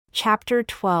Chapter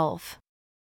 12.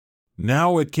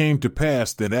 Now it came to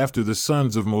pass that after the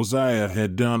sons of Mosiah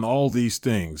had done all these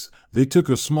things, they took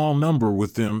a small number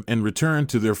with them and returned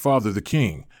to their father the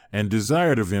king, and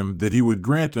desired of him that he would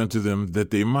grant unto them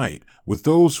that they might, with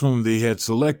those whom they had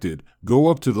selected, go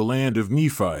up to the land of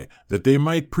Nephi, that they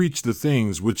might preach the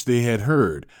things which they had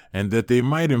heard, and that they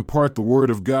might impart the word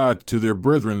of God to their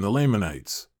brethren the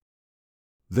Lamanites,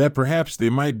 that perhaps they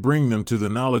might bring them to the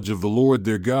knowledge of the Lord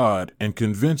their God, and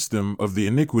convince them of the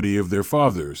iniquity of their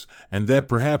fathers, and that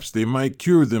perhaps they might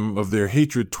cure them of their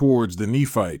hatred towards the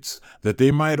Nephites, that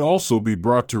they might also be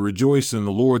brought to rejoice in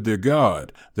the Lord their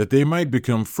God, that they might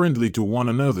become friendly to one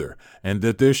another, and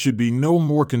that there should be no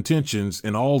more contentions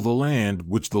in all the land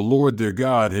which the Lord their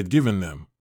God had given them.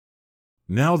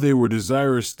 Now they were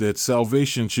desirous that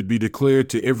salvation should be declared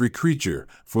to every creature,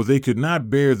 for they could not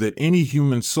bear that any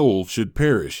human soul should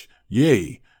perish,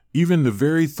 yea, even the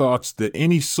very thoughts that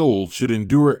any soul should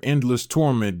endure endless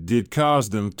torment did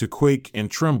cause them to quake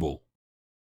and tremble.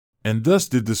 And thus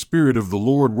did the Spirit of the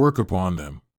Lord work upon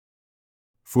them.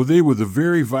 For they were the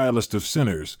very vilest of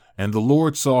sinners, and the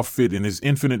Lord saw fit in his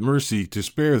infinite mercy to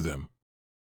spare them.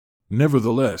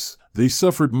 Nevertheless, they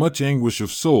suffered much anguish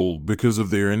of soul because of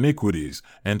their iniquities,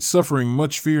 and suffering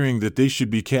much fearing that they should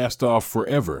be cast off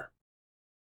forever.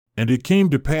 And it came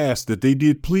to pass that they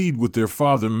did plead with their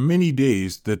father many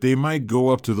days that they might go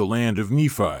up to the land of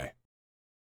Nephi.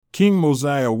 King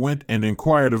Mosiah went and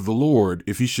inquired of the Lord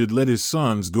if he should let his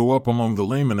sons go up among the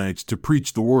Lamanites to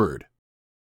preach the word.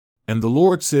 And the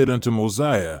Lord said unto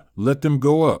Mosiah, Let them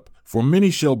go up, for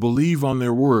many shall believe on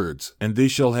their words, and they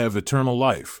shall have eternal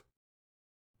life.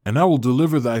 And I will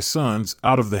deliver thy sons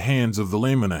out of the hands of the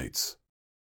Lamanites.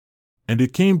 And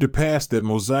it came to pass that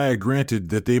Mosiah granted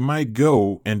that they might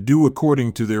go and do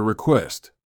according to their request.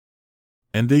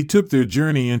 And they took their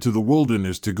journey into the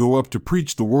wilderness to go up to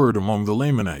preach the word among the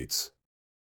Lamanites.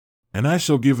 And I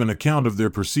shall give an account of their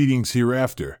proceedings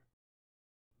hereafter.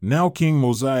 Now King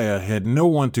Mosiah had no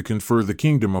one to confer the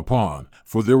kingdom upon,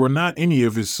 for there were not any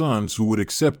of his sons who would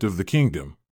accept of the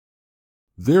kingdom.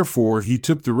 Therefore he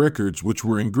took the records which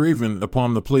were engraven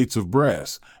upon the plates of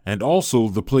brass, and also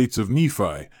the plates of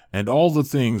Nephi, and all the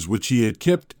things which he had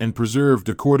kept and preserved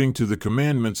according to the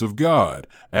commandments of God,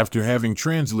 after having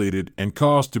translated and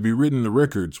caused to be written the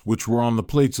records which were on the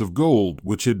plates of gold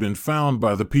which had been found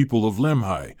by the people of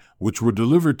Lemhi, which were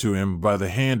delivered to him by the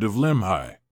hand of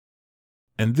Lemhi.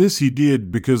 And this he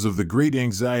did because of the great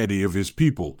anxiety of his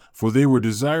people, for they were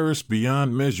desirous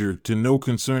beyond measure to know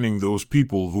concerning those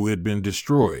people who had been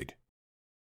destroyed.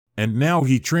 And now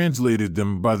he translated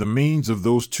them by the means of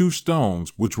those two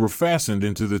stones which were fastened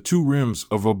into the two rims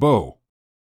of a bow.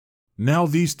 Now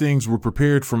these things were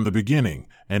prepared from the beginning,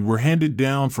 and were handed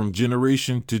down from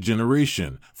generation to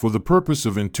generation, for the purpose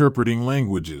of interpreting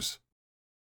languages.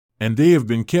 And they have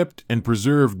been kept and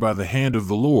preserved by the hand of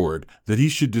the Lord, that he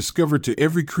should discover to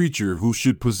every creature who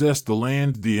should possess the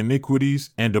land the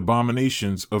iniquities and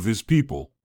abominations of his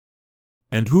people.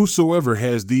 And whosoever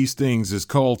has these things is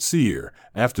called seer,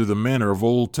 after the manner of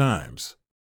old times.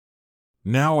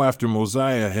 Now after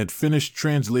Mosiah had finished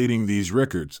translating these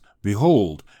records,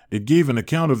 behold, it gave an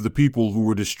account of the people who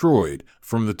were destroyed,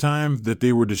 from the time that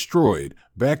they were destroyed,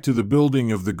 back to the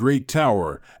building of the great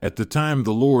tower, at the time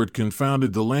the Lord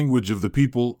confounded the language of the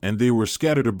people, and they were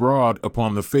scattered abroad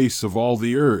upon the face of all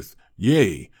the earth,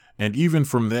 yea, and even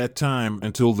from that time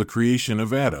until the creation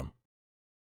of Adam.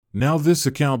 Now this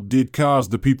account did cause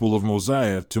the people of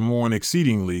Mosiah to mourn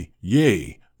exceedingly,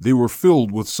 yea, they were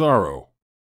filled with sorrow.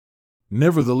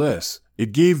 Nevertheless,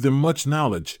 it gave them much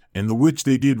knowledge, in the which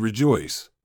they did rejoice.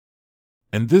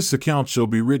 And this account shall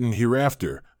be written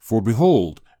hereafter, for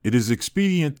behold, it is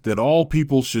expedient that all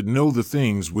people should know the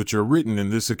things which are written in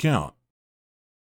this account.